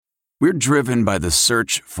We're driven by the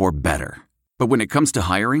search for better. But when it comes to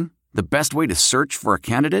hiring, the best way to search for a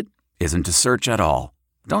candidate isn't to search at all.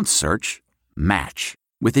 Don't search. Match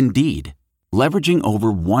with Indeed. Leveraging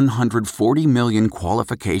over 140 million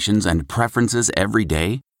qualifications and preferences every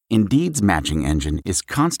day, Indeed's matching engine is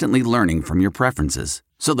constantly learning from your preferences.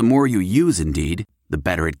 So the more you use Indeed, the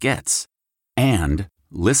better it gets. And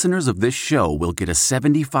listeners of this show will get a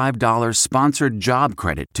 $75 sponsored job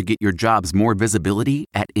credit to get your jobs more visibility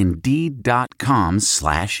at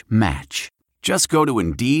Indeed.com/match. Just go to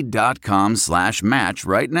Indeed.com/match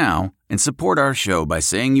right now and support our show by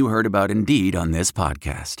saying you heard about Indeed on this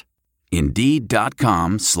podcast.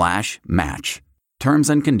 Indeed.com/match. Terms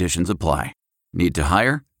and conditions apply. Need to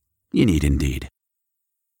hire? You need Indeed.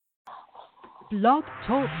 Blog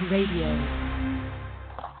Talk Radio.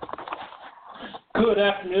 Good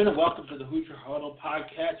afternoon and welcome to the Hoosier Huddle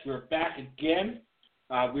podcast. We're back again.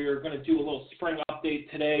 We are going to do a little spring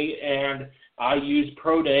update today, and IU's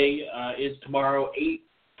Pro Day is tomorrow. 8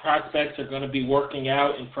 prospects are going to be working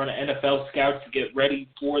out in front of NFL scouts to get ready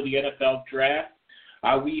for the NFL draft.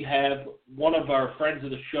 We have one of our friends of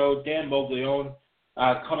the show, Dan Moglione,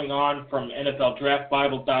 coming on from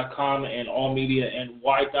NFLDraftBible.com and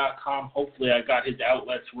AllMediaNY.com. Hopefully I got his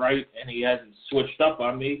outlets right and he hasn't switched up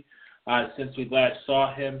on me since we last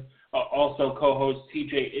saw him. Also, co-host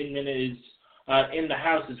TJ Inman is in the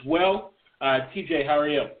house as well. TJ, how are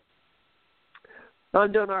you?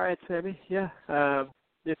 I'm doing all right, Sammy. Yeah,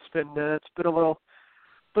 it's been a little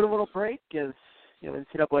break as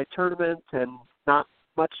NCAA tournament and not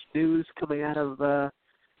much news coming out of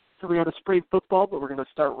spring football, but we're going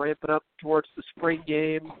to start ramping up towards the spring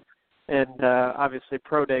game and obviously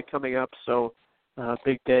Pro Day coming up. So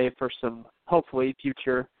big day for some hopefully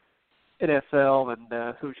future NFL and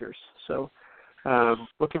Hoosiers. So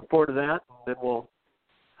looking forward to that, and then we'll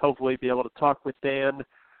hopefully be able to talk with Dan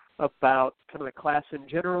about kind of the class in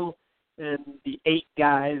general and the 8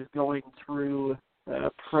 guys going through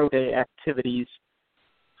Pro Day activities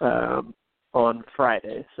on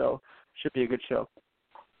Friday. So should be a good show.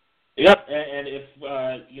 Yep, and if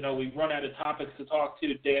we run out of topics to talk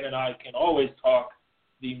to, Dan and I can always talk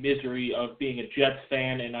the misery of being a Jets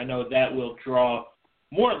fan, and I know that will draw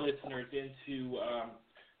more listeners into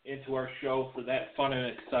our show for that fun and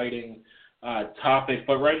exciting topic.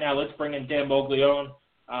 But right now, let's bring in Dan Moglione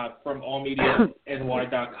from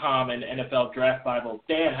AllMediaNY.com and NFL Draft Bible.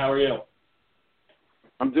 Dan, how are you?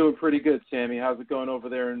 I'm doing pretty good, Sammy. How's it going over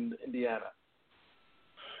there in Indiana?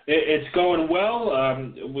 It's going well.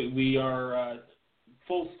 We are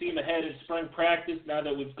full steam ahead in spring practice now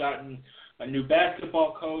that we've gotten a new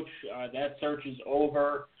basketball coach. That search is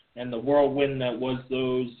over, and the whirlwind that was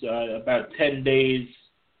those about 10 days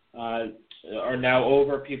are now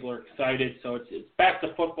over. People are excited. So it's back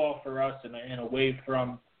to football for us and away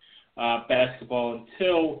from basketball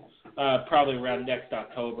until probably around next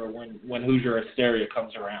October when Hoosier Hysteria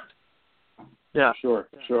comes around. Yeah, sure.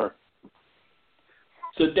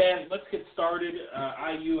 So, Dan, let's get started.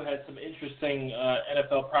 IU has some interesting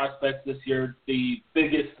NFL prospects this year. The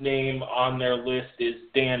biggest name on their list is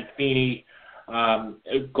Dan Feeney,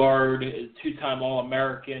 guard, 2-time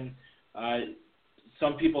All-American.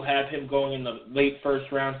 Some people have him going in the late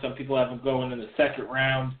first round. Some people have him going in the second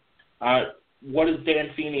round. What does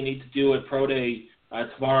Dan Feeney need to do at Pro Day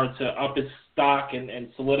tomorrow to up his stock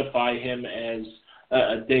and solidify him as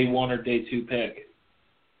a day 1 or day 2 pick?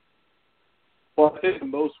 Well, I think the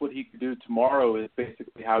most what he could do tomorrow is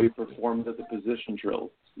basically how he performed at the position drills.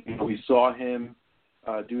 We saw him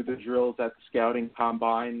do the drills at the scouting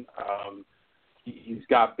combine. He's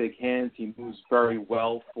got big hands. He moves very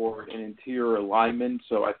well for an interior lineman.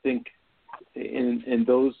 So I think in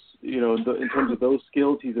those, in terms of those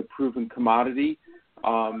skills, he's a proven commodity.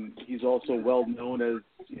 He's also well known as,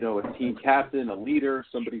 a team captain, a leader,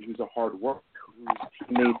 somebody who's a hard worker, whose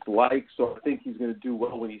teammates like. So I think he's going to do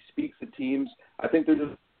well when he speaks to teams. I think they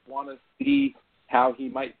just want to see how he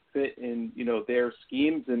might fit in, their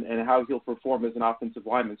schemes and how he'll perform as an offensive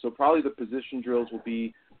lineman. So probably the position drills will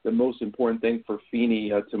be the most important thing for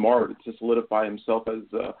Feeney tomorrow to solidify himself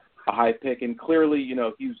as a high pick. And clearly,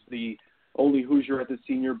 he's the only Hoosier at the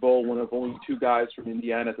Senior Bowl, one of only 2 guys from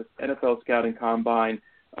Indiana at the NFL Scouting Combine.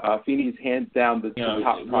 Feeney's hands down the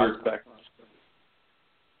top prospect.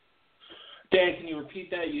 Dan, can you repeat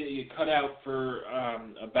that? You cut out for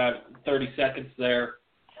about 30 seconds there.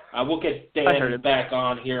 We'll get Dan back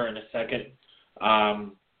on here in a second.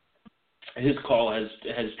 His call has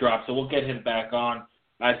dropped, so we'll get him back on.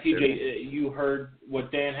 TJ, you heard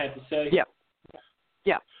what Dan had to say? Yeah.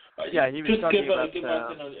 He was just talking give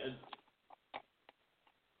about... us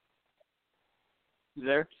You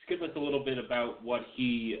there? Just give us a little bit about what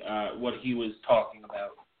he was talking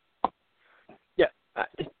about. Yeah,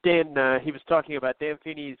 Dan. He was talking about Dan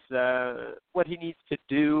Feeney's what he needs to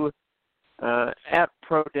do at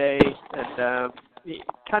Pro Day, and he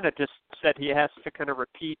kind of just said he has to kind of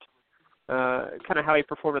repeat kind of how he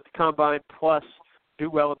performed at the Combine, plus do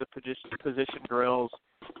well in the position drills.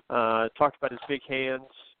 Talked about his big hands,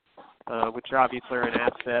 which are obviously an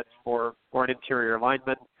asset for an interior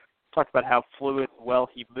lineman. Talked about how fluid and well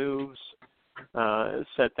he moves.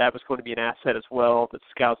 Said that was going to be an asset as well that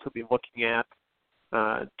scouts will be looking at.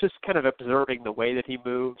 Just kind of observing the way that he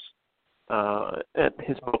moves and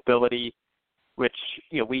his mobility, which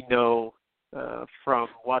we know from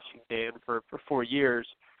watching Dan for 4 years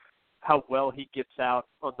how well he gets out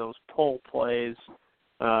on those pull plays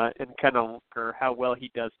and kind of how well he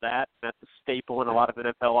does that. And that's a staple in a lot of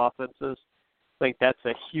NFL offenses. I think that's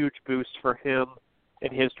a huge boost for him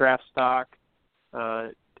in his draft stock.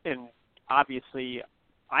 And obviously,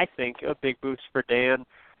 I think a big boost for Dan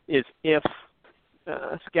is if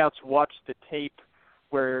scouts watch the tape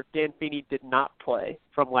where Dan Feeney did not play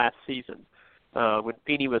from last season. When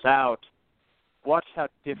Feeney was out, watch how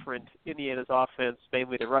different Indiana's offense,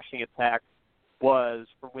 mainly the rushing attack, was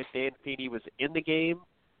from when Dan Feeney was in the game,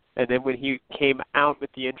 and then when he came out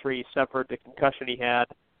with the injury, he suffered the concussion he had.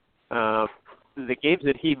 The games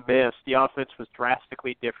that he missed, the offense was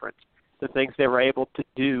drastically different. The things they were able to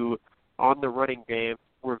do on the running game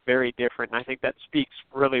were very different, and I think that speaks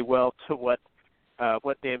really well to what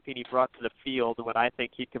Dan Feeney brought to the field and what I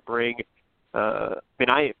think he could bring.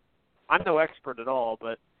 I'm no expert at all,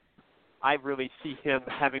 but I really see him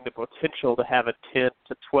having the potential to have a 10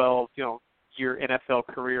 to 12, year NFL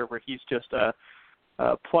career where he's just a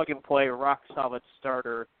plug-and-play, rock-solid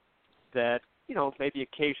starter that, maybe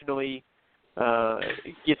occasionally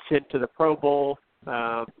gets into the Pro Bowl.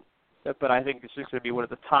 But I think this is going to be one of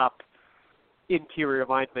the top interior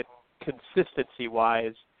linemen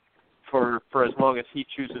consistency-wise for as long as he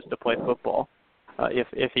chooses to play football,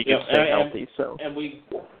 if he can stay healthy. So. And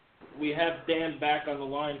we have Dan back on the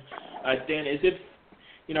line. Dan, is it,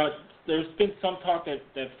 there's been some talk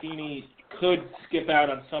that Feeney could skip out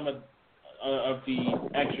on some of the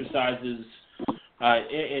exercises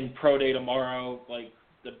in Pro Day tomorrow, like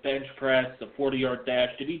the bench press, the 40-yard dash.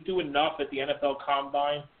 Did he do enough at the NFL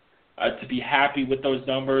Combine to be happy with those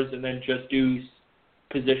numbers and then just do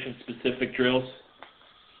position-specific drills?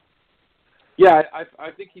 Yeah,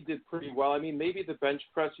 I think he did pretty well. I mean, maybe the bench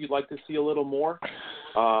press you'd like to see a little more.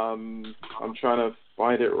 I'm trying to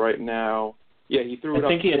find it right now. Yeah, he threw it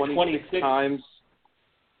up 26 times.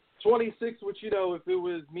 26, which, if it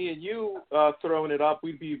was me and you throwing it up,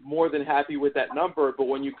 we'd be more than happy with that number. But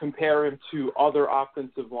when you compare him to other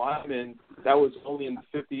offensive linemen, that was only in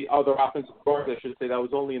the other offensive guards, I should say, that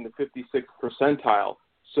was only in the 56th percentile.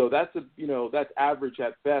 So that's that's average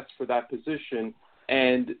at best for that position.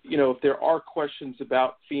 And, if there are questions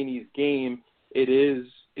about Feeney's game, it is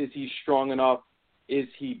he strong enough? Is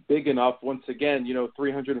he big enough? Once again,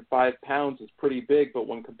 305 pounds is pretty big, but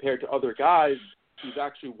when compared to other guys, he's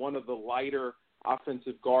actually one of the lighter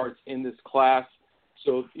offensive guards in this class.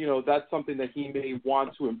 So, that's something that he may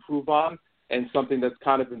want to improve on and something that's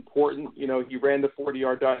kind of important. He ran the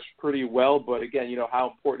 40-yard dash pretty well, but again,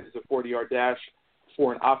 how important is a 40-yard dash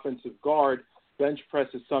for an offensive guard? Bench press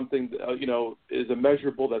is something, is a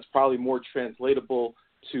measurable that's probably more translatable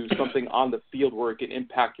to something on the field where it can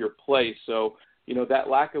impact your play. So, that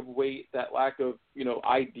lack of weight, that lack of,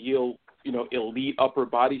 ideal, elite upper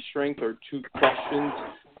body strength are two questions.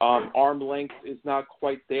 Arm length is not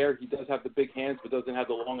quite there. He does have the big hands, but doesn't have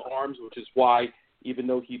the long arms, which is why, even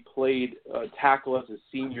though he played tackle as a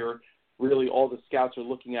senior, really all the scouts are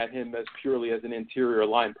looking at him as purely as an interior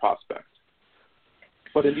line prospect.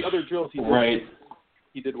 But in the other drills,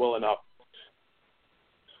 he did well enough.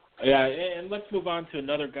 Yeah, and let's move on to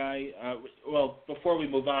another guy. Before we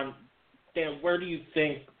move on, Dan, where do you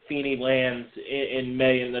think Feeney lands in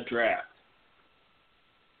May in the draft?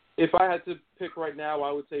 If I had to pick right now,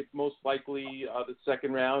 I would say most likely the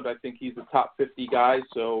second round. I think he's a top 50 guy,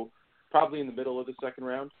 so probably in the middle of the second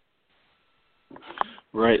round.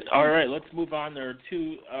 Right. All right, let's move on. There are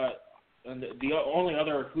two and the only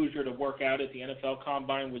other Hoosier to work out at the NFL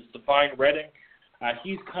Combine was Devine Redding.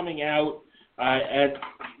 He's coming out at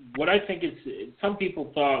what I think is some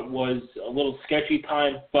people thought was a little sketchy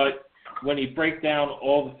time, but when you break down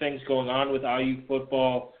all the things going on with IU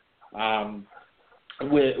football,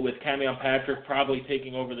 with Camion Patrick probably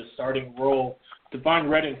taking over the starting role, Devine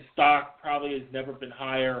Redding's stock probably has never been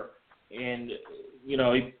higher, and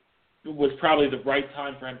it was probably the right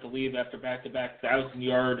time for him to leave after back-to-back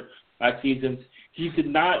 1,000-yard seasons. He did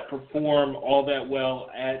not perform all that well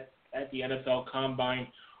at the NFL Combine.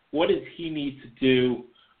 What does he need to do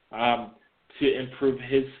to improve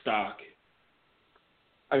his stock?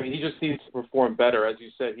 I mean, he just needs to perform better. As you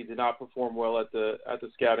said, he did not perform well at the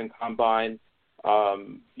scouting combine.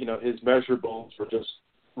 His measurables were just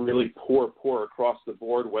really poor across the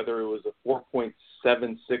board, whether it was a 4.76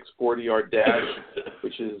 40-yard dash,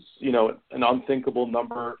 which is, an unthinkable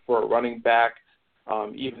number for a running back.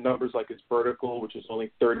 Even numbers like his vertical, which is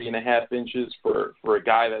only 30.5 inches for a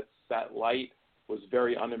guy that's that light, was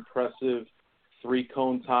very unimpressive.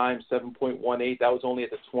 3-cone time, 7.18. That was only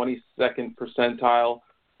at the 22nd percentile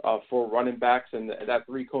for running backs, and that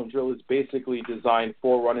 3-cone drill is basically designed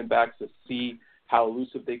for running backs to see how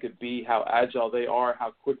elusive they could be, how agile they are,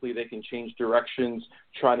 how quickly they can change directions,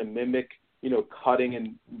 trying to mimic, cutting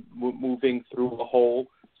and moving through a hole.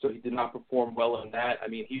 So he did not perform well in that. I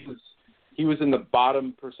mean, he was in the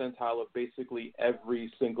bottom percentile of basically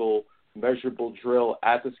every single measurable drill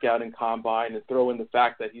at the scouting combine, and throw in the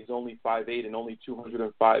fact that he's only 5'8" and only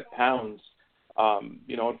 205 pounds.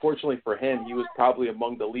 Unfortunately for him, he was probably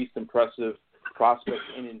among the least impressive prospects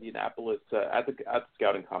in Indianapolis at the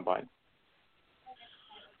scouting combine.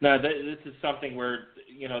 No, this is something where,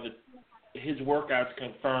 his workouts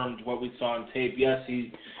confirmed what we saw on tape. Yes,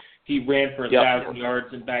 he ran for 1,000 yards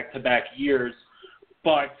in back-to-back years,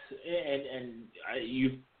 but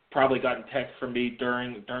you've probably gotten texts from me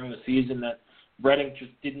during the season that Redding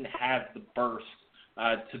just didn't have the burst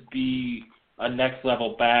to be a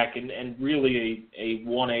next-level back and really a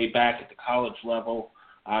 1A back at the college level.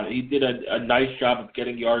 He did a nice job of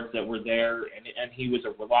getting yards that were there, and he was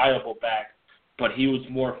a reliable back, but he was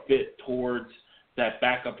more fit towards that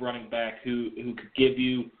backup running back who could give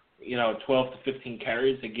you, 12 to 15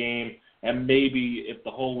 carries a game, and maybe if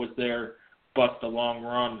the hole was there, bust a long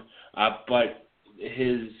run. But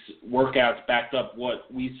his workouts backed up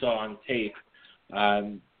what we saw on tape,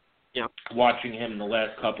 watching him the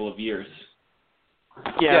last couple of years.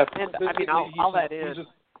 Yeah, and I mean, I'll add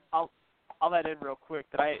in real quick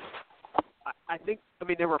that I think,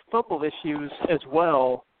 there were fumble issues as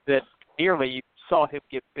well that nearly saw him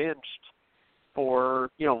get benched for,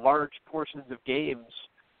 large portions of games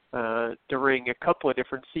during a couple of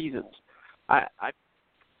different seasons. I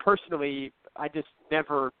personally, I just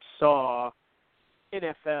never saw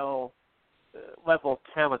NFL level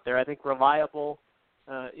talent there. I think reliable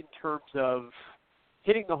in terms of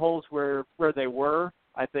hitting the holes where they were.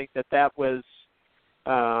 I think that was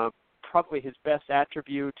probably his best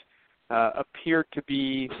attribute. Appeared to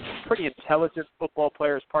be pretty intelligent football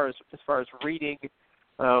player as far as reading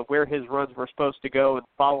where his runs were supposed to go and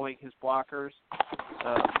following his blockers.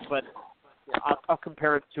 But I'll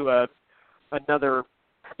compare it to another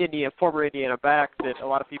former Indiana back that a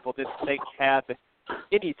lot of people didn't think had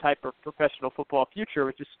any type of professional football future,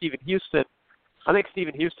 which is Stephen Houston. I think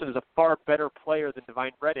Stephen Houston is a far better player than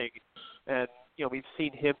Divine Redding, and we've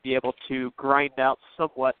seen him be able to grind out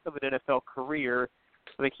somewhat of an NFL career.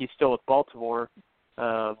 I think he's still with Baltimore,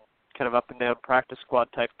 kind of up and down practice squad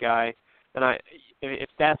type guy. And if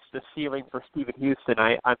that's the ceiling for Stephen Houston,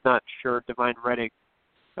 I'm not sure Divine Redding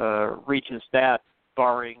reaches that,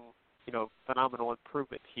 barring phenomenal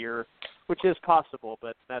improvement here, which is possible,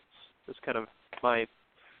 but that's just kind of my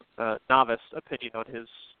novice opinion on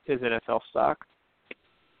his NFL stock.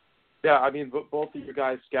 Yeah, both of your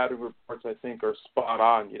guys' scouting reports, I think, are spot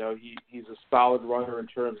on. He's a solid runner in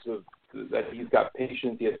terms of that he's got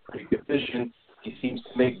patience, he has pretty good vision, he seems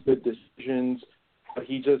to make good decisions, but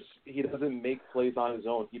he doesn't make plays on his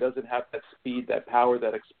own. He doesn't have that speed, that power,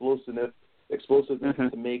 that explosiveness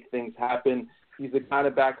to make things happen. He's the kind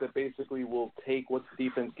of back that basically will take what the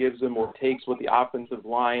defense gives him or takes what the offensive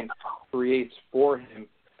line creates for him,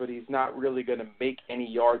 but he's not really going to make any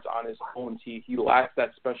yards on his own. He lacks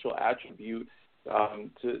that special attribute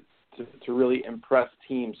to really impress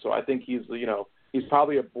teams. So I think he's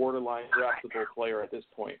probably a borderline draftable player at this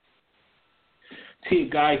point. See, a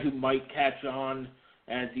guy who might catch on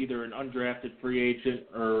as either an undrafted free agent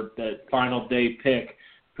or that final day pick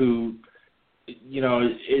who,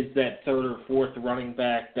 is that third or fourth running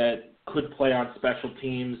back that could play on special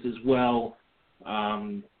teams as well,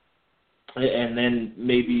 and then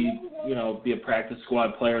maybe, be a practice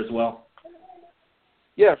squad player as well.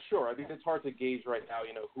 Yeah, sure. It's hard to gauge right now,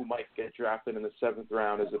 who might get drafted in the 7th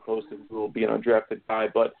round as opposed to who will be an undrafted guy.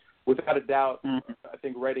 But without a doubt, I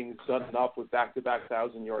think Redding's done enough with back-to-back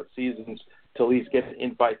 1,000-yard seasons to at least get an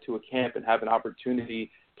invite to a camp and have an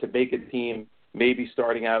opportunity to make a team, maybe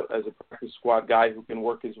starting out as a practice squad guy who can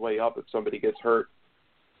work his way up if somebody gets hurt.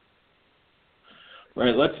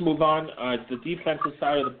 Right, let's move on. The defensive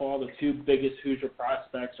side of the ball, the two biggest Hoosier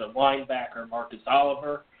prospects are linebacker Marcus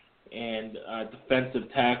Oliver and defensive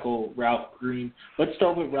tackle Ralph Green. Let's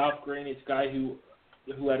start with Ralph Green. He's a guy who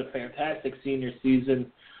had a fantastic senior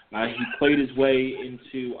season. He played his way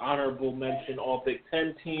into honorable mention All Big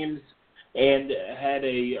Ten teams and had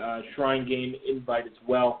a Shrine Game invite as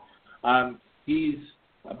well. He's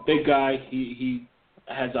a big guy. He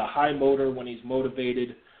has a high motor when he's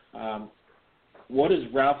motivated. What does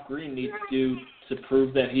Ralph Green need to do to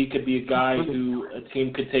prove that he could be a guy who a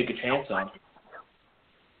team could take a chance on?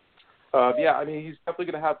 Yeah, I mean, he's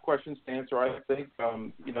definitely going to have questions to answer, I think.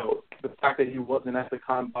 The fact that he wasn't at the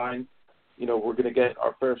Combine, we're going to get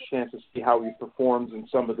our first chance to see how he performs in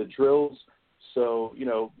some of the drills. So,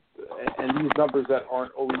 and these numbers that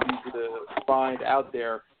aren't always easy to find out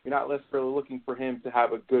there, you're not necessarily looking for him to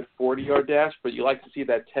have a good 40-yard dash, but you like to see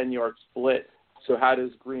that 10-yard split. So how does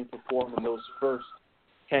Green perform in those first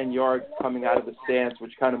 10 yards coming out of the stance,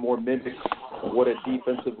 which kind of more mimics what a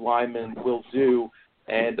defensive lineman will do?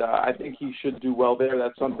 And I think he should do well there.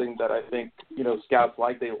 That's something that I think, scouts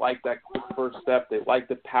like. They like that quick first step. They like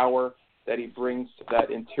the power that he brings to that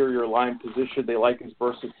interior line position. They like his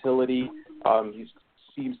versatility. He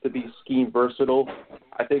seems to be scheme versatile.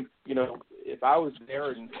 I think, if I was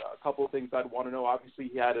there, and a couple of things I'd want to know, obviously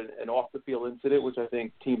he had an off-the-field incident, which I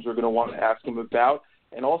think teams are going to want to ask him about.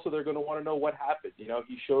 And also they're going to want to know what happened.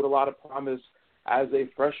 He showed a lot of promise as a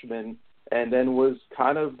freshman and then was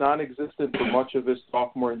kind of non-existent for much of his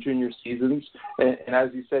sophomore and junior seasons. And as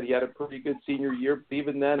you said, he had a pretty good senior year. But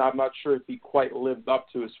even then, I'm not sure if he quite lived up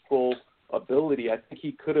to his full ability. I think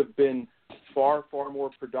he could have been far, far more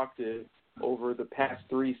productive over the past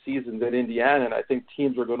 3 seasons at Indiana, and I think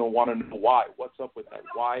teams are going to want to know why. What's up with that?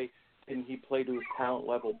 Why didn't he play to his talent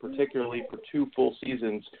level, particularly for 2 full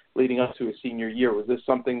seasons leading up to his senior year? Was this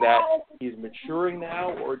something that he's maturing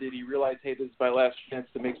now, or did he realize, hey, this is my last chance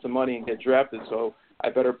to make some money and get drafted, so I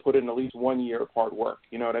better put in at least 1 year of hard work?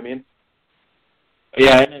 You know what I mean?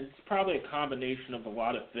 Yeah, and it's probably a combination of a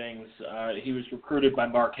lot of things. He was recruited by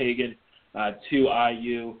Mark Hagan to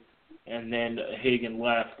IU, and then Hagan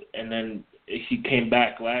left, and then he came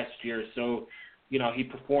back last year. So, he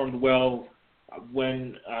performed well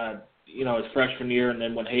when, his freshman year, and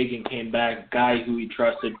then when Hagan came back, a guy who he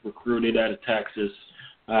trusted, recruited out of Texas,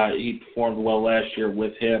 he performed well last year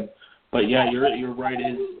with him. But, yeah, you're right.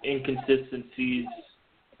 His inconsistencies,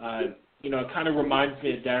 it kind of reminds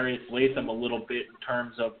me of Darius Latham a little bit in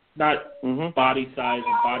terms of not body size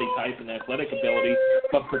and body type and athletic ability,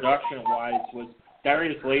 but production-wise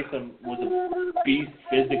Darius Latham was a beast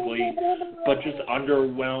physically, but just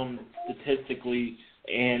underwhelmed statistically.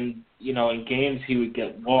 And, in games he would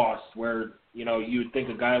get lost where, you would think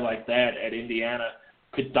a guy like that at Indiana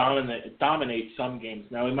could dominate some games.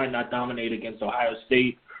 Now, he might not dominate against Ohio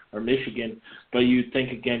State or Michigan, but you'd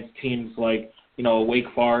think against teams like, Wake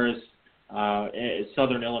Forest,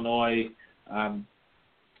 Southern Illinois,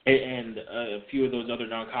 and a few of those other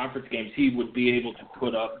non-conference games, he would be able to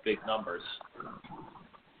put up big numbers.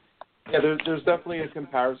 Yeah, there's definitely a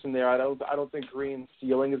comparison there. I don't think Green's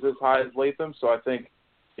ceiling is as high as Latham, so I think,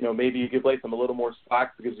 maybe you give Latham a little more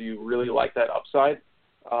slack because you really like that upside.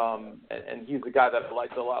 And he's a guy that I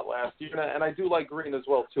liked a lot last year, and I do like Green as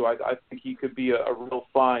well too. I think he could be a real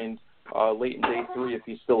find late in day 3 if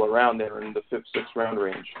he's still around there in the 5th, 6th round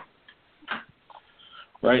range.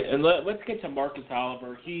 Right, and let's get to Marcus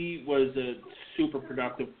Oliver. He was a super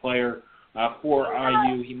productive player for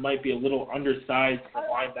IU. He might be a little undersized for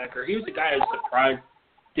linebacker. He was a guy I was surprised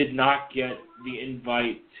did not get the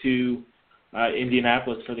invite to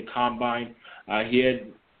Indianapolis for the Combine. He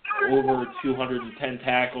had over 210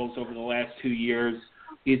 tackles over the last 2 years.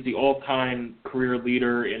 He's the all-time career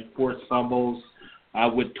leader in forced fumbles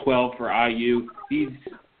with 12 for IU. He's,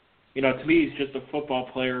 to me, he's just a football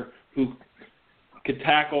player who could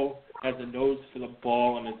tackle, has a nose for the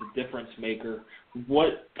ball, and is a difference maker.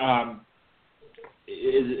 What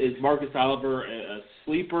is Marcus Oliver a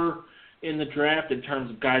sleeper in the draft in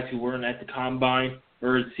terms of guys who weren't at the Combine,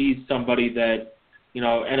 or is he somebody that,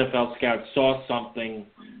 NFL scouts saw something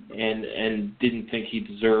and didn't think he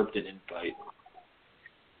deserved an invite?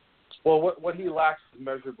 Well, what he lacks is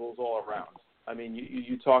measurables all around. I mean,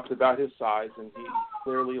 you talked about his size, and he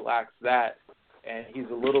clearly lacks that. And he's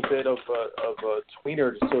a little bit of a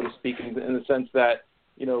tweener, so to speak, in the sense that,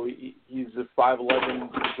 he's a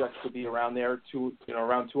 5'11", projects to be around there,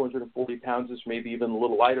 around 240 pounds, ish, maybe even a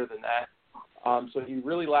little lighter than that. So he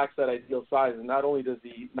really lacks that ideal size. And not only does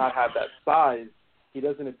he not have that size, he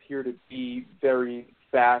doesn't appear to be very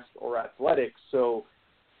fast or athletic. So,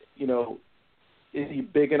 is he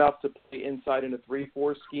big enough to play inside in a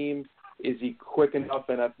 3-4 scheme? is he quick enough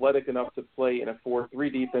and athletic enough to play in a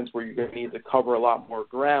 4-3 defense where you're going to need to cover a lot more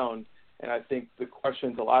ground? And I think the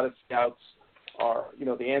questions a lot of scouts are,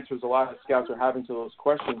 the answers a lot of scouts are having to those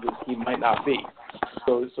questions is he might not be.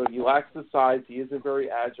 So he lacks the size. He isn't very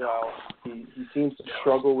agile. He seems to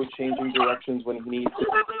struggle with changing directions when he needs to.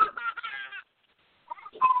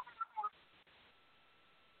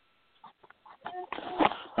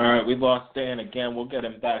 All right, we lost Dan again. We'll get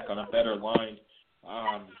him back on a better line.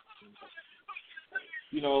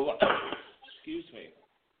 Excuse me.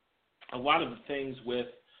 A lot of the things with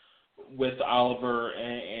Oliver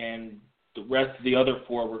and the rest of the other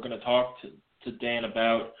four we're going to talk to Dan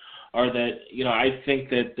about are that, I think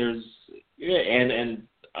that there's, and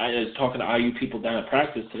I was talking to IU people down at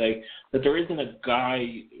practice today, that there isn't a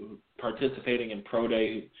guy participating in Pro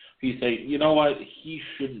Day who you say, you know what, he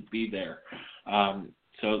shouldn't be there.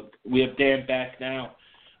 So we have Dan back now.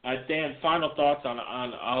 Dan, final thoughts on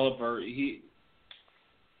Oliver.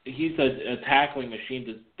 He's a tackling machine.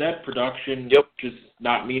 Does that production just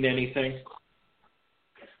not mean anything?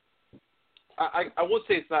 I would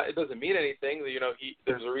say it doesn't mean anything.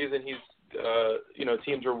 There's a reason he's,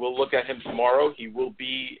 teams will look at him tomorrow. He will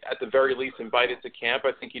be, at the very least, invited to camp.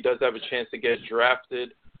 I think he does have a chance to get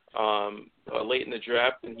drafted late in the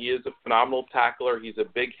draft, and he is a phenomenal tackler. He's a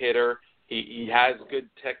big hitter. He has good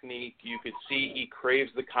technique. You could see he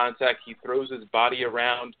craves the contact. He throws his body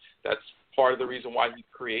around. That's part of the reason why he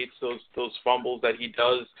creates those fumbles that he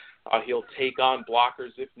does. He'll take on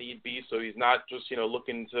blockers if need be, so he's not just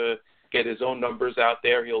looking to get his own numbers out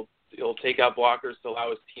there. He'll take out blockers to allow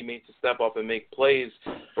his teammates to step up and make plays.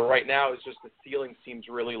 But right now, it's just the ceiling seems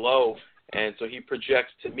really low, and so he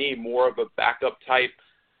projects to me more of a backup type.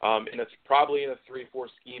 And it's probably in a 3-4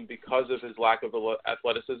 scheme because of his lack of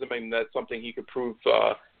athleticism. I mean, that's something he could prove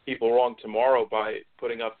people wrong tomorrow by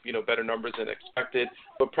putting up, you know, better numbers than expected.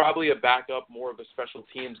 But probably a backup, more of a special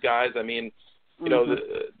teams guys. I mean, you know,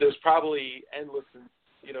 there's probably endless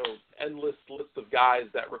lists of guys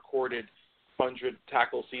that recorded 100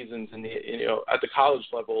 tackle seasons in the, you know, at the college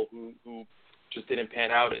level who just didn't pan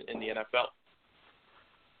out in the NFL.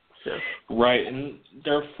 Yeah. Right, and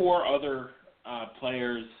there are four other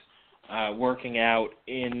players working out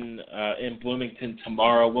in Bloomington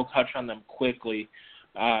tomorrow. We'll touch on them quickly,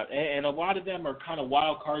 and a lot of them are kind of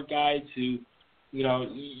wild card guys who, you know,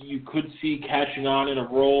 you could see catching on in a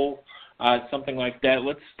role, something like that.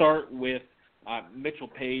 Let's start with Mitchell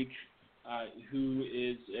Page, who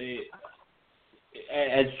is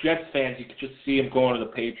as Jets fans, you could just see him going to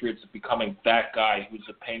the Patriots and becoming that guy who's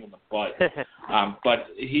a pain in the butt. But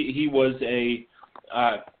he was a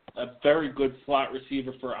very good slot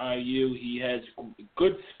receiver for IU. He has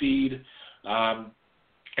good speed, and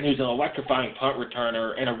he's an electrifying punt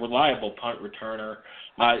returner and a reliable punt returner.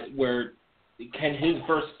 Where can his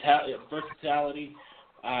versatility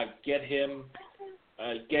get him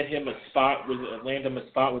a spot land him a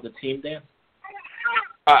spot with the team, Dan?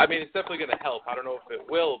 I mean, it's definitely going to help. I don't know if it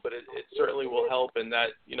will, but it certainly will help in that,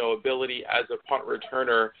 you know, ability as a punt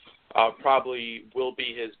returner probably will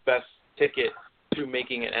be his best ticket to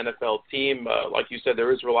making an NFL team. Like you said,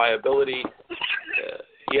 there is reliability.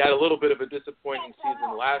 He had a little bit of a disappointing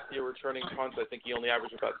season last year returning punts. I think he only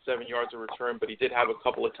averaged about 7 yards a return, but he did have a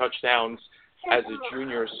couple of touchdowns as a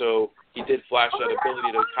junior, so he did flash that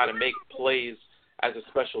ability to kind of make plays as a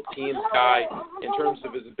special teams guy. In terms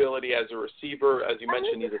of his ability as a receiver, as you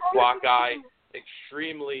mentioned, he's a slot guy,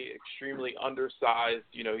 extremely undersized.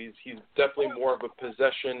 You know, he's definitely more of a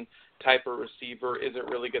possession type of receiver, isn't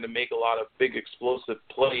really going to make a lot of big explosive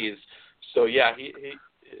plays. So, yeah, he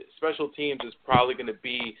special teams is probably going to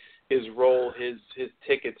be his role, his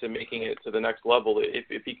ticket to making it to the next level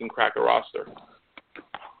if he can crack a roster.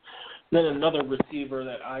 Then another receiver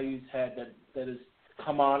that IU's had that has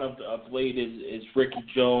come on of late is Ricky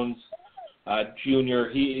Jones, Jr.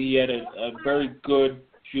 He had a very good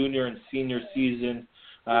junior and senior season.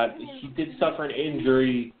 He did suffer an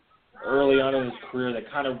injury early on in his career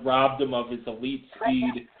that kind of robbed him of his elite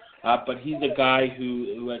speed, but he's a guy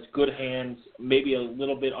who has good hands, maybe a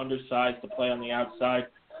little bit undersized to play on the outside,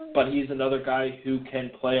 but he's another guy who can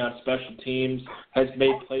play on special teams, has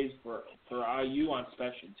made plays for IU on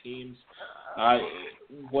special teams.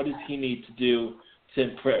 What does he need to do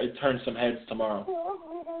to turn some heads tomorrow?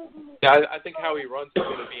 Yeah, I think how he runs is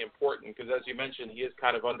going to be important because, as you mentioned, he is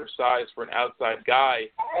kind of undersized for an outside guy.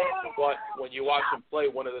 But when you watch him play,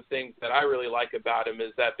 one of the things that I really like about him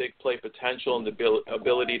is that big play potential and the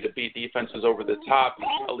ability to beat defenses over the top,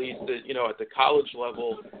 at least, you know, at the college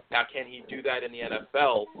level. Now, can he do that in the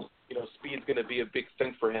NFL? speed's going to be a big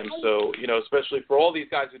thing for him. So, especially for all these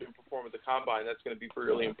guys who didn't perform at the Combine, that's going to be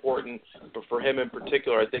really important. But for him in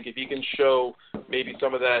particular, I think if he can show maybe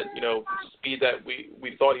some of that, speed that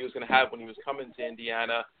we thought he was going to have when he was coming to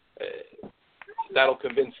Indiana, that'll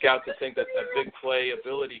convince scouts to think that big play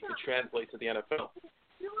ability could translate to the NFL.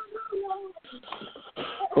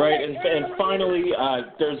 Right, and finally,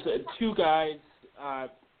 there's two guys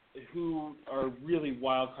who are really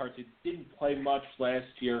wild cards who didn't play much last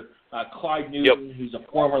year. Clyde Newton, who's a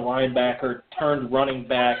former linebacker, turned running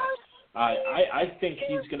back. I think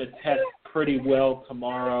he's going to test pretty well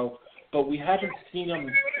tomorrow, but we haven't seen him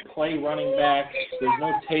play running back. There's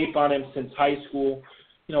no tape on him since high school.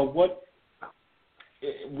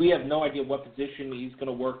 We have no idea what position he's going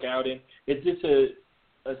to work out in. Is this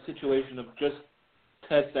a situation of just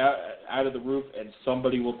test out of the roof and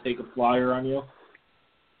somebody will take a flyer on you?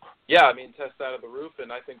 Yeah, test out of the roof,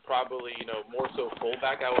 and I think probably, more so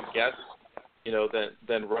fullback, I would guess,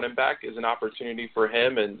 than running back is an opportunity for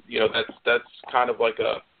him, and, that's kind of like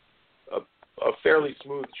a fairly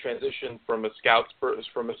smooth transition from a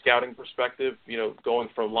scouting perspective, going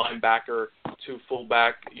from linebacker to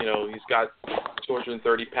fullback. He's got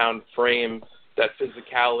 230-pound frame, that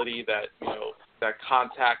physicality, that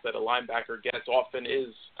contact that a linebacker gets often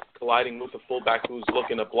is colliding with a fullback who's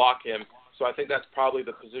looking to block him. So I think that's probably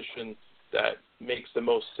the position that makes the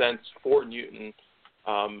most sense for Newton,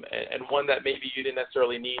 and one that maybe you didn't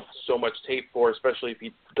necessarily need so much tape for, especially if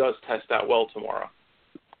he does test out well tomorrow.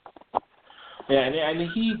 Yeah,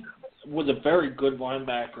 and he was a very good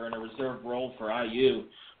linebacker in a reserve role for IU,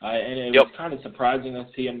 and it was kind of surprising to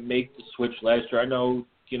see him make the switch last year. I know,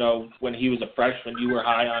 when he was a freshman, you were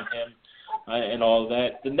high on him and all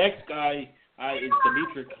that. The next guy is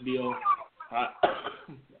Dimitri Camille,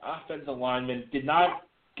 offensive lineman, did not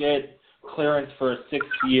get clearance for a sixth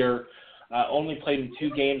year, only played in 2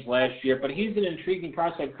 games last year, but he's an intriguing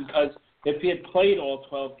prospect because if he had played all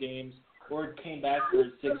 12 games or came back for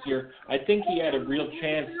his 6th year, I think he had a real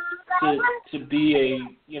chance to be a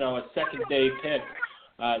second-day pick,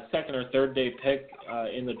 second or third-day pick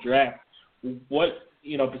in the draft.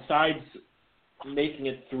 Besides making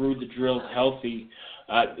it through the drills healthy,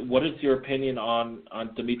 what is your opinion on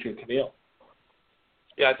Dimitri Camille?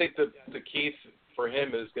 Yeah, I think the key for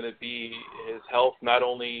him is going to be his health, not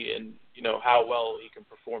only in how well he can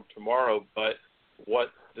perform tomorrow, but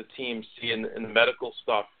what the team see in the medical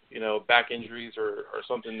stuff. Back injuries are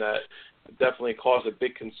something that definitely cause a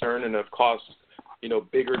big concern and have caused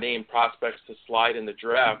bigger name prospects to slide in the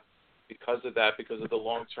draft because of the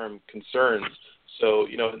long-term concerns. So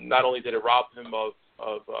not only did it rob him of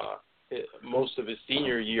most of his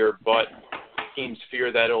senior year, but teams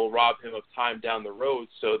fear that it'll rob him of time down the road,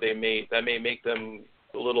 so that may make them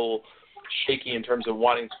a little shaky in terms of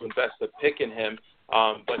wanting to invest a pick in him.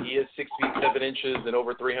 But he is 6 feet 7 inches and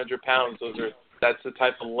over 300 pounds. That's the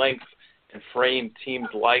type of length and frame teams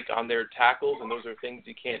like on their tackles, and those are things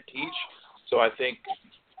you can't teach. So I think,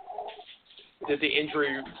 did the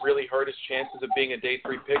injury really hurt his chances of being a day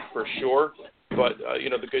 3 pick? For sure. But,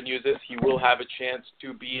 the good news is he will have a chance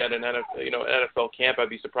to be at an NFL camp. I'd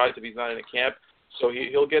be surprised if he's not in a camp. So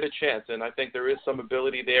he'll get a chance. And I think there is some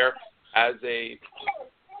ability there as a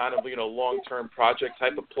kind of, long-term project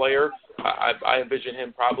type of player. I envision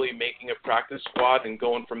him probably making a practice squad and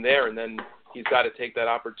going from there. And then he's got to take that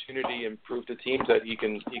opportunity and prove to teams that he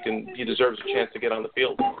deserves a chance to get on the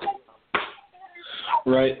field.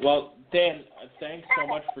 Right. Well, Dan, thanks so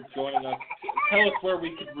much for joining us. Tell us where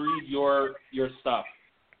we could read your stuff.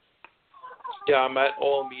 Yeah, I'm at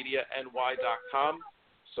allmediany.com.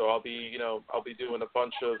 So I'll be doing a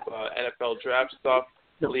bunch of NFL draft stuff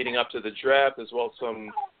leading up to the draft, as well as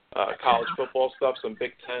some college football stuff, some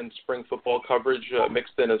Big Ten spring football coverage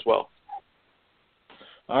mixed in as well.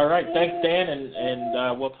 All right. Thanks, Dan,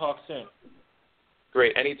 and we'll talk soon.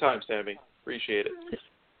 Great. Anytime, Sammy. Appreciate it.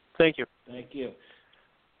 Thank you. Thank you.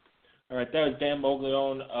 All right, that was Dan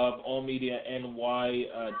Moglione of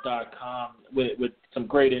allmediany.com with some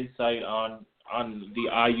great insight on the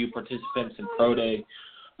IU participants in Pro Day.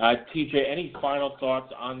 TJ, any final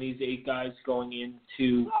thoughts on these 8 guys going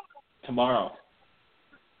into tomorrow?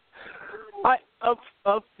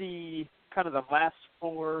 Of the kind of the last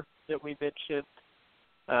 4 that we mentioned,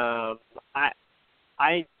 I'm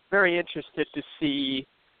very interested to see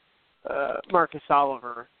Marcus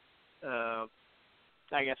Oliver.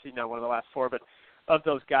 I guess he's not one of the last 4, but of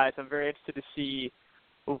those guys, I'm very interested to see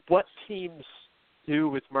what teams do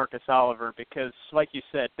with Marcus Oliver because, like you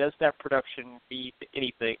said, does that production mean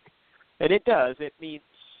anything? And it does. It means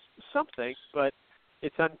something, but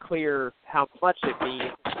it's unclear how much it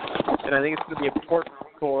means. And I think it's going to be important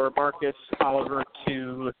for Marcus Oliver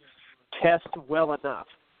to test well enough.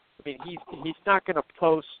 I mean, he's not going to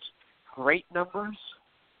post great numbers,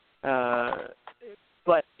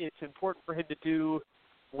 but it's important for him to do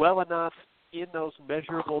well enough in those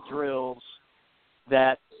measurable drills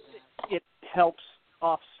that it helps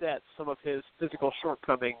offset some of his physical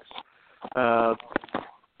shortcomings, not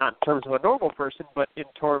in terms of a normal person, but in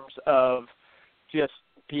terms of just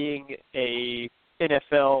being a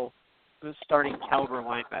NFL starting caliber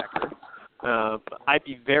linebacker. I'd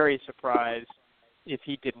be very surprised if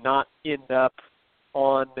he did not end up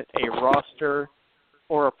on a roster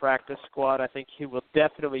or a practice squad. I think he will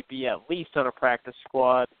definitely be at least on a practice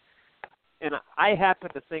squad. And I happen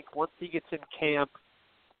to think once he gets in camp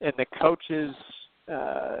and the coaches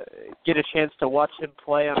get a chance to watch him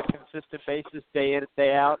play on a consistent basis day in and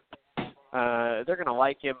day out, they're going to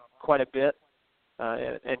like him quite a bit.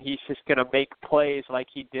 And he's just going to make plays like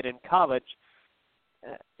he did in college.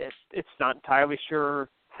 It's not entirely sure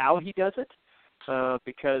how he does it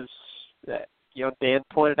because, Dan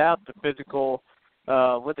pointed out the physical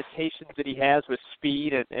limitations that he has with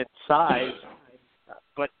speed and size.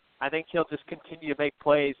 But I think he'll just continue to make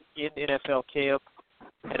plays in NFL camp.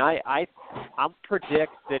 And I'm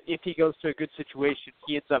predict that if he goes to a good situation,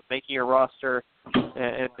 he ends up making a roster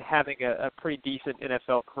and having a pretty decent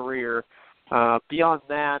NFL career. Beyond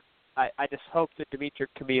that, I just hope that Demetric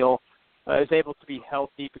Kamil is able to be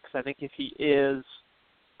healthy, because I think if he is,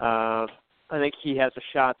 I think he has a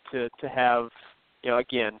shot to have,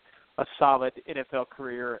 again, a solid NFL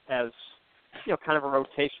career as, kind of a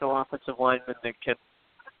rotational offensive lineman that can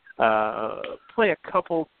play a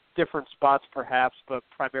couple different spots perhaps, but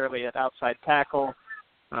primarily at outside tackle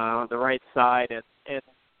on the right side. And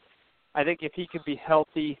I think if he can be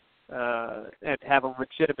healthy and have a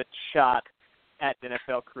legitimate shot at an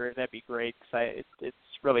NFL career, that'd be great, because it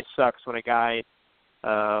really sucks when a guy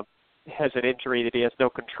has an injury that he has no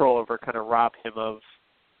control over, kind of rob him of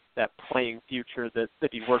that playing future that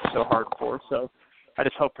he worked so hard for. So I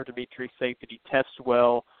just hope for Demetri's sake that he tests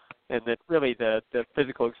well and that really the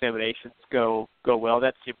physical examinations go well.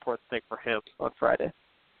 That's the important thing for him on Friday.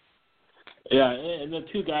 Yeah, and the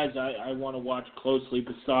two guys I want to watch closely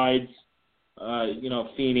besides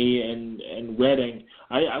Feeney and Redding,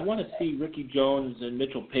 I want to see Ricky Jones and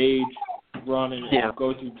Mitchell Page run and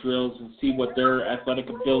go through drills and see what their athletic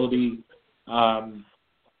ability,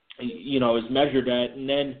 is measured at. And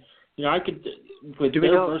then, I could, with their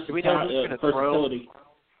versatility.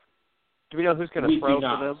 Do we know who's going to throw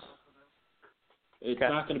for them? It's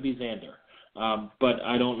not going to be Xander, but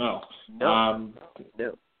I don't know. No.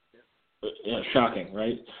 Yeah, shocking,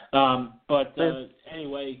 right?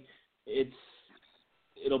 Anyway,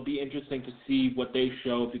 it'll be interesting to see what they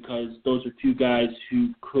show, because those are two guys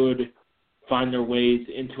who could find their ways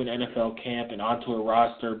into an NFL camp and onto a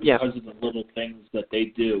roster because of the little things that they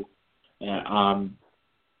do. And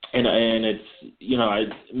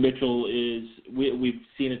it's, Mitchell is, we've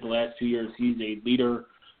seen it the last 2 years, he's a leader,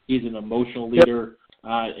 he's an emotional leader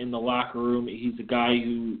in the locker room. He's a guy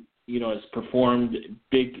who, has performed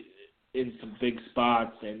in some big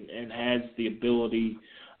spots and has the ability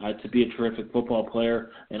to be a terrific football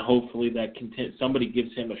player, and hopefully that somebody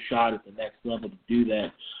gives him a shot at the next level to do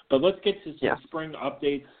that. But let's get to some spring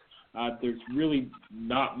updates. There's really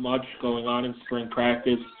not much going on in spring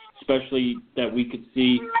practice, especially that we could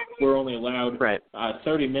see. We're only allowed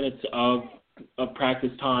 30 minutes of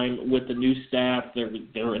practice time with the new staff.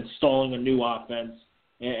 They're installing a new offense,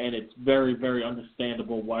 and it's very, very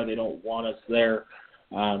understandable why they don't want us there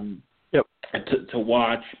to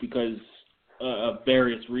watch, because of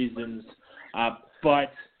various reasons.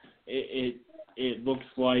 But it looks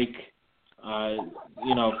like,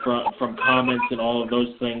 from comments and all of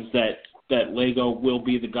those things, that Lego will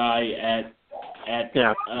be the guy at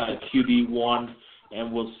QB1,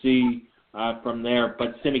 and we'll see from there.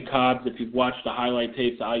 But Simmie Cobbs, if you've watched the highlight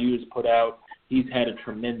tapes IU has put out, he's had a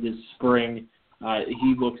tremendous spring.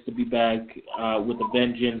 He looks to be back with a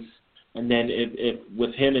vengeance. And then if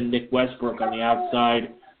with him and Nick Westbrook on the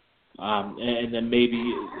outside, and then maybe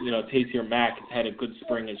Taysir Mack has had a good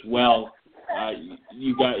spring as well,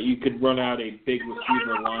 you could run out a big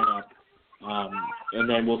receiver lineup, and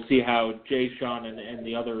then we'll see how Jay Sean and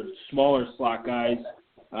the other smaller slot guys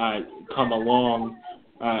come along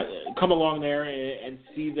there and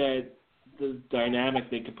see that the dynamic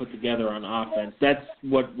they can put together on offense. That's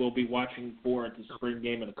what we'll be watching for at the spring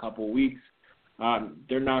game in a couple of weeks.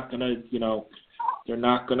 They're not gonna they're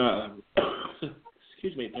not gonna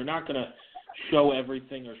show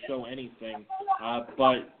everything or show anything,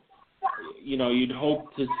 but you'd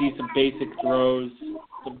hope to see some basic throws,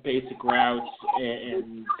 some basic routes,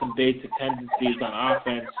 and some basic tendencies on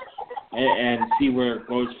offense and see where it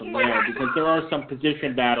goes from there, because there are some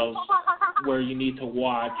position battles where you need to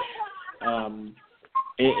watch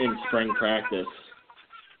in spring practice.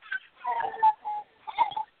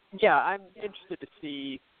 Yeah, I'm interested to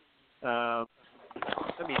see. I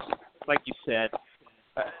mean, like you said,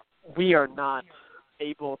 we are not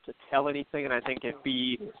able to tell anything, and I think it'd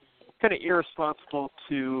be kind of irresponsible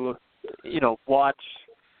to, watch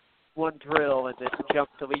one drill and then jump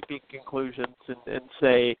to leaping conclusions and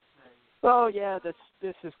say, oh yeah, this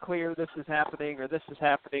is clear, this is happening, or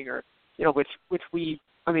which we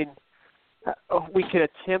could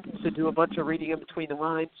attempt to do a bunch of reading in between the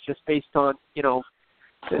lines just based on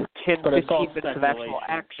 10, 15 minutes of actual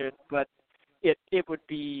action, but it would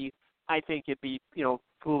be, I think it'd be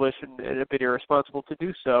foolish and a bit irresponsible to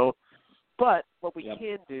do so. But what we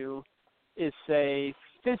can do is say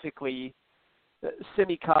physically,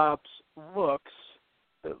 Simmie Cobbs looks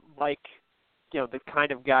like the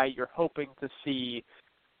kind of guy you're hoping to see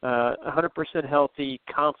 100% healthy,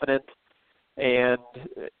 confident, and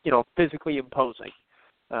physically imposing.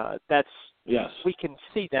 We can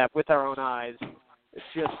see that with our own eyes. It's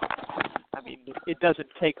just, it doesn't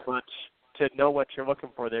take much to know what you're looking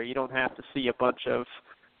for there. You don't have to see a bunch of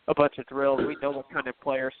drills. We know what kind of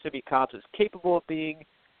player Simmie Cobbs is capable of being.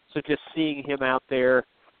 So just seeing him out there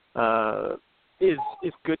is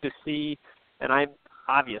good to see. And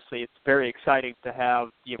it's very exciting to have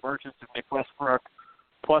the emergence of Nick Westbrook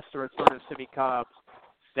plus the return of Simmie Cobbs.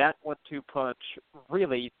 That 1-2 punch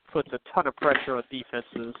really puts a ton of pressure on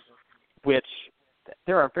defenses, which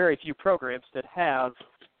there are very few programs that have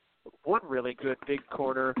one really good big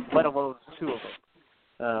corner, let alone two of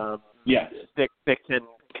them. That can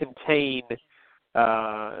contain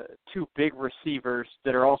two big receivers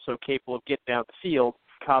that are also capable of getting down the field,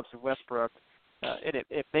 Cobbs and Westbrook. And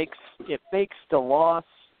it makes the loss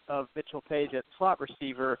of Mitchell Page at slot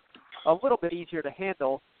receiver a little bit easier to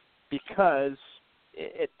handle, because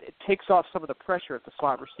it takes off some of the pressure at the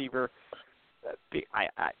slot receiver.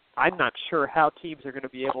 I'm not sure how teams are going to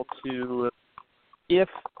be able to, if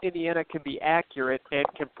Indiana can be accurate and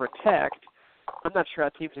can protect, I'm not sure how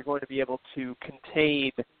teams are going to be able to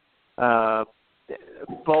contain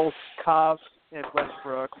both Cobbs and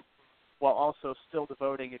Westbrook while also still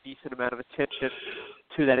devoting a decent amount of attention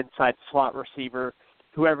to that inside slot receiver,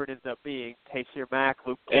 whoever it ends up being, Taysir Mack,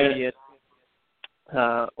 Luke Gideon,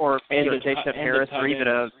 or Jason Harris, or even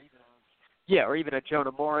a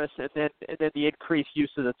Jonah Morris, and then the increased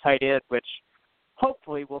use of the tight end, which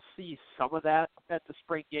hopefully we'll see some of that at the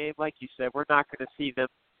spring game. Like you said, we're not going to see them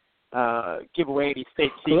give away any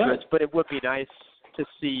state secrets, but it would be nice to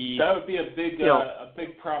see. That would be a big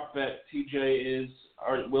prop bet, TJ,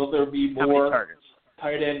 will there be more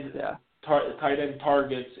tight end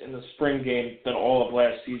targets in the spring game than all of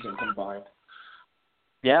last season combined?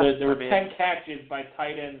 Yeah. There were 10 catches by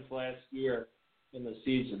tight ends last year in the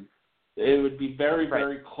season. It would be very,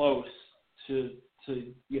 very close to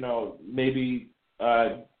maybe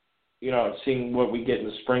seeing what we get in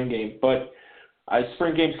the spring game. But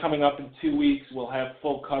spring game's coming up in 2 weeks. We'll have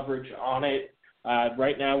full coverage on it.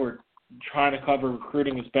 Right now we're trying to cover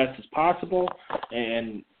recruiting as best as possible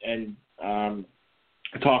and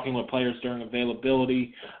talking with players during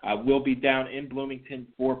availability. We'll be down in Bloomington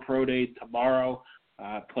for Pro Day tomorrow.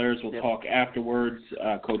 Players will talk afterwards.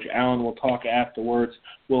 Coach Allen will talk afterwards.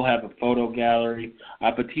 We'll have a photo gallery.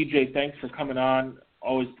 But TJ, thanks for coming on.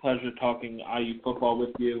 Always a pleasure talking IU football with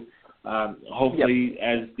you. Hopefully,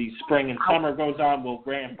 as the spring and summer goes on, we'll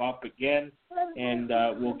ramp up again, and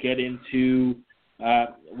we'll get into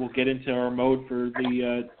our mode for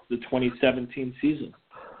the 2017 season.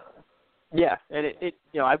 Yeah, and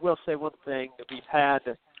I will say one thing that we've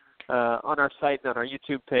had on our site and on our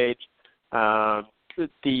YouTube page.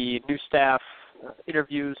 The new staff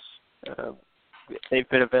interviews, they've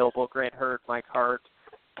been available. Grant Hurd, Mike Hart,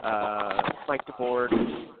 Mike DeBoard,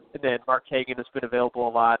 and then Mark Hagan has been available a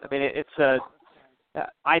lot. I mean,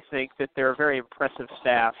 I think that they're a very impressive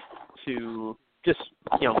staff to just,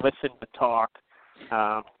 listen to talk.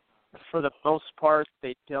 For the most part,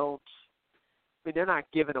 they're not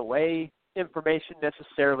giving away information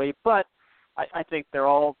necessarily, but I think they're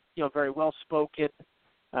all, very well spoken.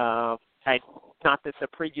 Not that the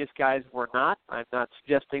previous guys were not. I'm not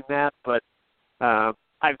suggesting that, but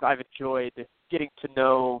I've enjoyed getting to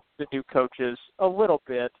know the new coaches a little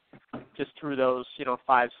bit just through those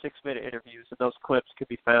 5-6 minute interviews, and those clips can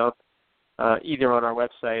be found either on our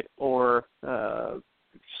website or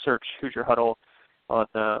search Hoosier Huddle on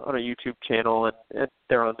our YouTube channel, and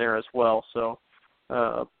they're on there as well. So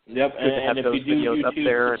and if you do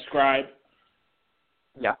YouTube, subscribe.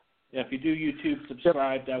 Yeah. if you do YouTube,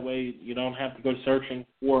 subscribe. That way you don't have to go searching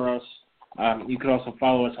for us. You can also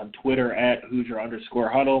follow us on Twitter at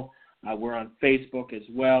Hoosier_Huddle. We're on Facebook as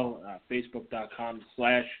well,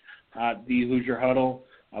 facebook.com/The Hoosier Huddle.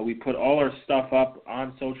 We put all our stuff up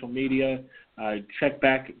on social media. Check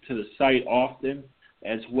back to the site often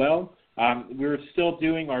as well. We're still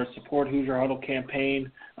doing our Support Hoosier Huddle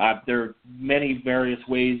campaign. There are many various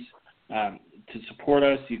ways to support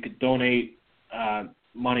us. You could donate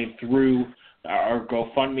money through our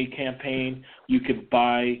GoFundMe campaign. You could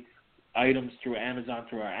buy items through Amazon,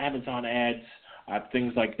 through our Amazon ads,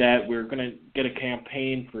 things like that. We're going to get a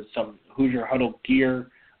campaign for some Hoosier Huddle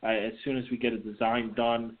gear as soon as we get a design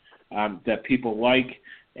done that people like,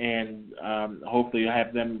 and hopefully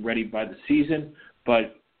have them ready by the season.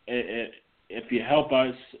 But if you help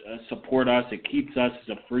us, support us, it keeps us as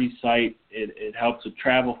a free site. It helps with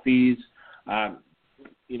travel fees,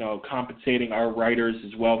 compensating our writers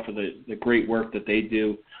as well for the great work that they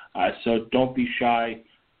do. So don't be shy.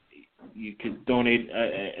 You can donate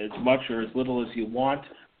as much or as little as you want,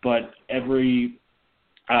 but every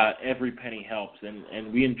penny helps.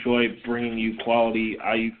 And we enjoy bringing you quality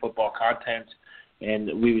IU football content,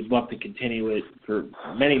 and we would love to continue it for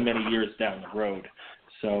many, many years down the road.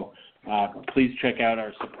 So please check out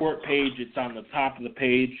our support page. It's on the top of the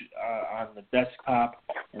page on the desktop,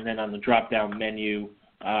 and then on the drop-down menu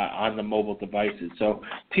on the mobile devices. So,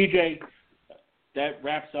 TJ, that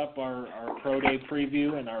wraps up our Pro Day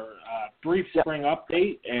preview and our brief spring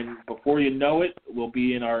update. And before you know it, we'll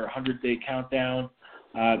be in our 100-day countdown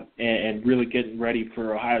and really getting ready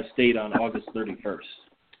for Ohio State on August 31st.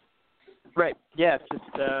 Right. Yeah. Just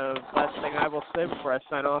last thing I will say before I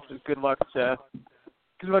sign off is good luck to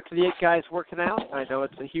the 8 guys working out. I know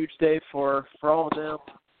it's a huge day for all of them.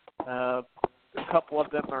 A couple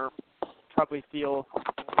of them probably feel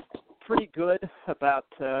pretty good about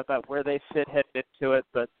where they sit heading into it,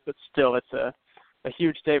 but still, it's a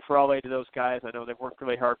huge day for all 8 of those guys. I know they've worked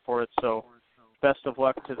really hard for it, so best of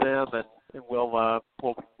luck to them, and we'll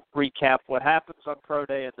recap what happens on Pro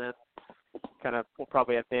Day, and then we'll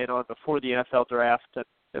probably have Dan on before the NFL draft to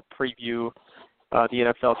preview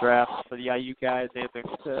the NFL draft for the IU guys and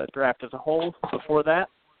the draft as a whole before that.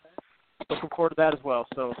 Looking forward to that as well.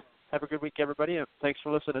 So have a good week, everybody, and thanks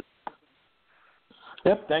for listening.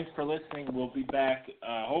 Yep, thanks for listening. We'll be back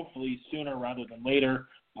hopefully sooner rather than later,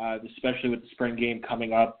 especially with the spring game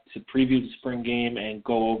coming up, to preview the spring game and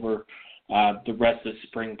go over the rest of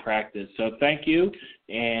spring practice. So thank you,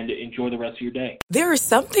 and enjoy the rest of your day. There are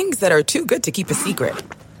some things that are too good to keep a secret.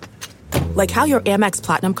 Like how your Amex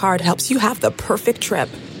Platinum card helps you have the perfect trip.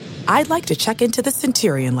 I'd like to check into the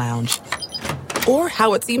Centurion Lounge. Or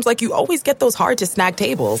how it seems like you always get those hard-to-snag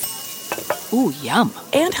tables. Ooh, yum.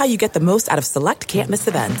 And how you get the most out of select can't-miss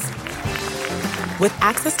events. With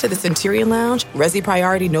access to the Centurion Lounge, Resi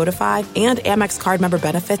Priority Notified, and Amex card member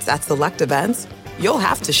benefits at select events, you'll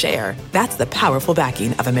have to share. That's the powerful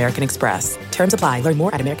backing of American Express. Terms apply. Learn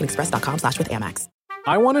more at americanexpress.com/withAmex.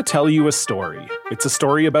 I want to tell you a story. It's a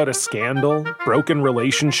story about a scandal, broken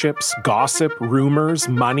relationships, gossip, rumors,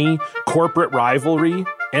 money, corporate rivalry,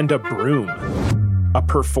 and a broom. A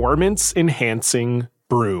performance-enhancing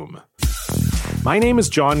broom. My name is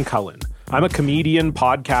John Cullen. I'm a comedian,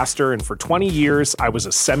 podcaster, and for 20 years, I was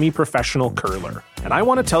a semi-professional curler. And I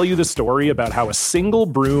want to tell you the story about how a single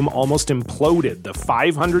broom almost imploded the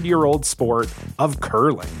 500-year-old sport of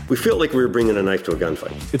curling. We felt like we were bringing a knife to a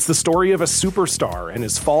gunfight. It's the story of a superstar and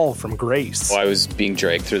his fall from grace. Well, I was being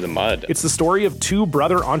dragged through the mud. It's the story of 2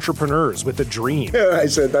 brother entrepreneurs with a dream. I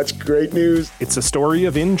said, that's great news. It's a story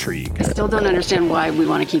of intrigue. I still don't understand why we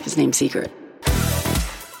want to keep his name secret.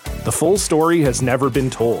 The full story has never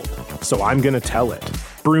been told, so I'm going to tell it.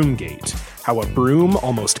 Broomgate, how a broom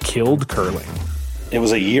almost killed curling. It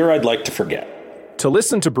was a year I'd like to forget. To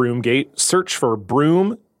listen to Broomgate, search for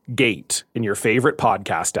Broomgate in your favorite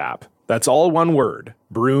podcast app. That's all one word,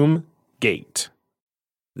 Broomgate.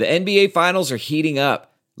 The NBA Finals are heating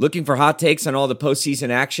up. Looking for hot takes on all the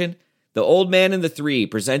postseason action? The Old Man and the Three,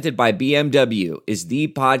 presented by BMW, is the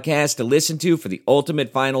podcast to listen to for the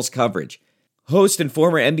ultimate finals coverage. Host and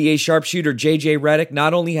former NBA sharpshooter JJ Redick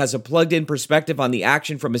not only has a plugged-in perspective on the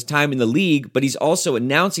action from his time in the league, but he's also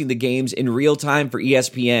announcing the games in real time for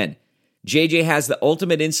ESPN. JJ has the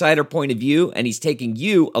ultimate insider point of view, and he's taking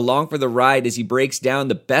you along for the ride as he breaks down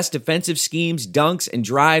the best defensive schemes, dunks, and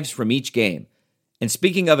drives from each game. And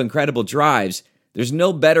speaking of incredible drives, there's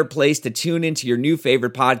no better place to tune into your new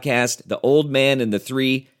favorite podcast, The Old Man and the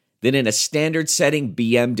Three, than in a standard-setting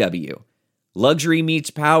BMW. Luxury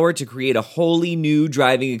meets power to create a wholly new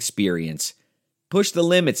driving experience. Push the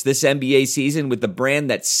limits this NBA season with the brand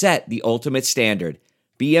that set the ultimate standard.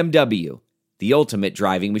 BMW, the ultimate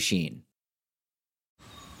driving machine.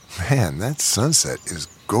 Man, that sunset is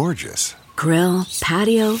gorgeous. Grill,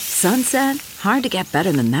 patio, sunset. Hard to get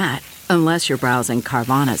better than that. Unless you're browsing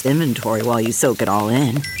Carvana's inventory while you soak it all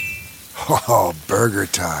in. Oh, burger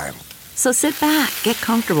time. So sit back, get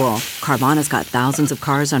comfortable. Carvana's got thousands of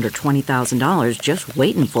cars under $20,000 just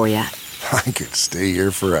waiting for you. I could stay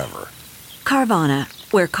here forever. Carvana,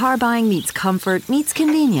 where car buying meets comfort, meets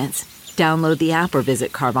convenience. Download the app or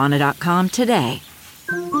visit Carvana.com today.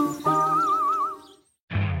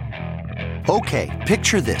 Okay,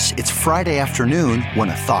 picture this. It's Friday afternoon when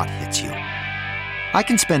a thought hits you. I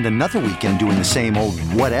can spend another weekend doing the same old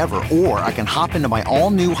whatever, or I can hop into my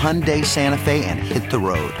all-new Hyundai Santa Fe and hit the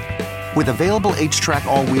road. With available H-Track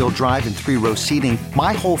all-wheel drive and 3-row seating,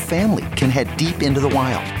 my whole family can head deep into the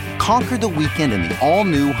wild. Conquer the weekend in the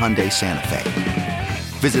all-new Hyundai Santa Fe.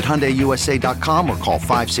 Visit HyundaiUSA.com or call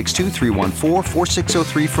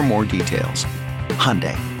 562-314-4603 for more details.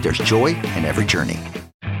 Hyundai, there's joy in every journey.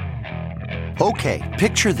 Okay,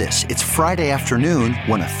 picture this. It's Friday afternoon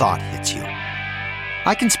when a thought hits you.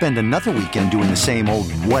 I can spend another weekend doing the same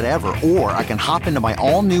old whatever, or I can hop into my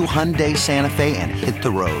all-new Hyundai Santa Fe and hit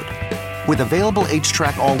the road. With available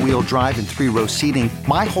H-Track all-wheel drive and 3-row seating,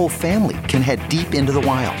 my whole family can head deep into the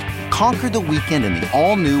wild. Conquer the weekend in the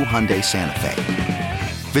all-new Hyundai Santa Fe.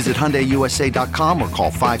 Visit HyundaiUSA.com or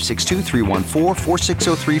call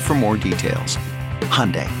 562-314-4603 for more details.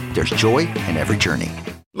 Hyundai, there's joy in every journey.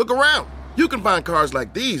 Look around. You can find cars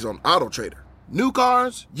like these on AutoTrader. New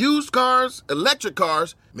cars, used cars, electric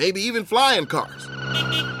cars, maybe even flying cars.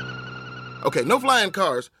 Okay, no flying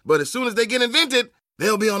cars, but as soon as they get invented,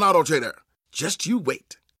 they'll be on AutoTrader. Just you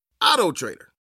wait. AutoTrader.